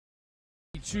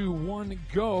2, 1,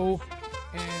 go.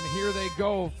 And here they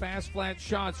go. Fast, flat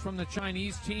shots from the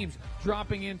Chinese teams.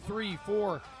 Dropping in 3,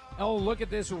 4. Oh, look at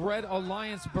this Red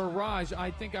Alliance barrage. I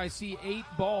think I see 8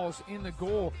 balls in the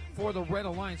goal for the Red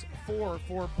Alliance. 4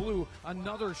 for blue.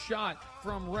 Another shot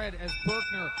from red as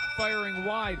Berkner firing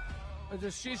wide. A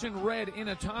decision red in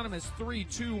autonomous. 3,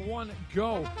 2, 1,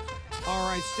 go. All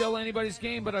right, still anybody's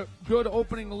game, but a good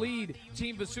opening lead.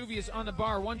 Team Vesuvius on the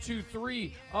bar. 1, 2,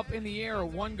 3 up in the air.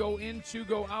 1 go in, 2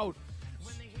 go out.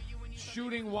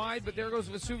 Shooting wide, but there goes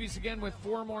Vesuvius again with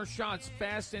 4 more shots.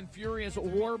 Fast and furious,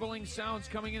 warbling sounds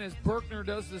coming in as Berkner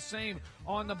does the same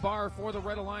on the bar for the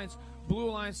Red Alliance. Blue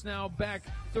Alliance now back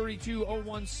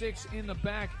 32-0-1-6 in the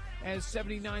back as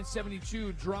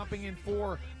 79-72 dropping in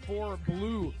 4 for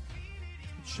blue.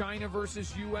 China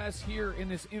versus U.S. here in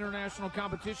this international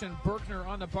competition. Berkner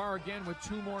on the bar again with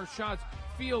 2 more shots.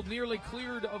 Field nearly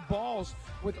cleared of balls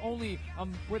with only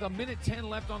with a minute 10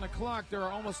 left on the clock. There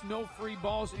are almost no free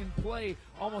balls in play.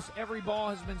 Almost every ball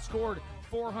has been scored.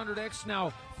 400X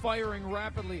now firing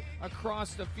rapidly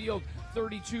across the field.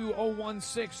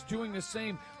 32-0-1-6 doing the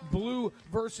same. Blue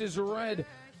versus red.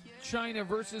 China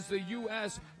versus the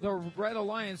U.S. The Red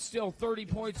Alliance still 30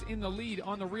 points in the lead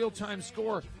on the real-time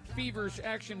score. Feverish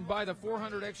action by the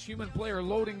 400X human player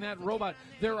loading that robot.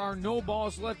 There are no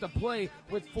balls left to play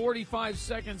with 45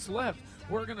 seconds left.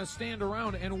 We're going to stand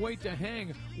around and wait to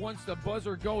hang once the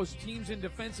buzzer goes. Teams in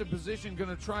defensive position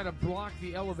going to try to block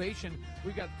the elevation.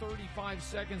 We got 35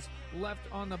 seconds left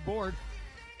on the board.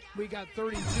 We got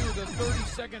 32. The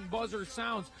 30-second buzzer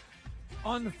sounds.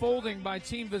 Unfolding by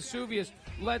Team Vesuvius.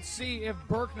 Let's see if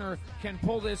Berkner can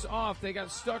pull this off. They got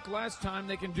stuck last time.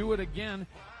 They can do it again.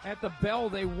 At the bell,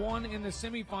 they won in the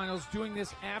semifinals, doing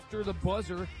this after the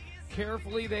buzzer.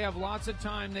 Carefully, they have lots of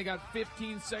time. They got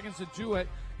 15 seconds to do it.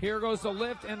 Here goes the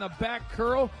lift and the back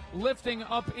curl, lifting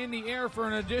up in the air for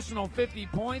an additional 50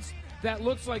 points. That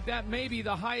looks like that may be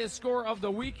the highest score of the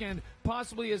weekend,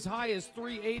 possibly as high as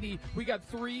 380. We got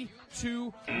 3,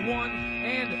 2, 1,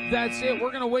 and that's it. We're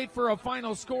going to wait for a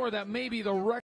final score that may be the record.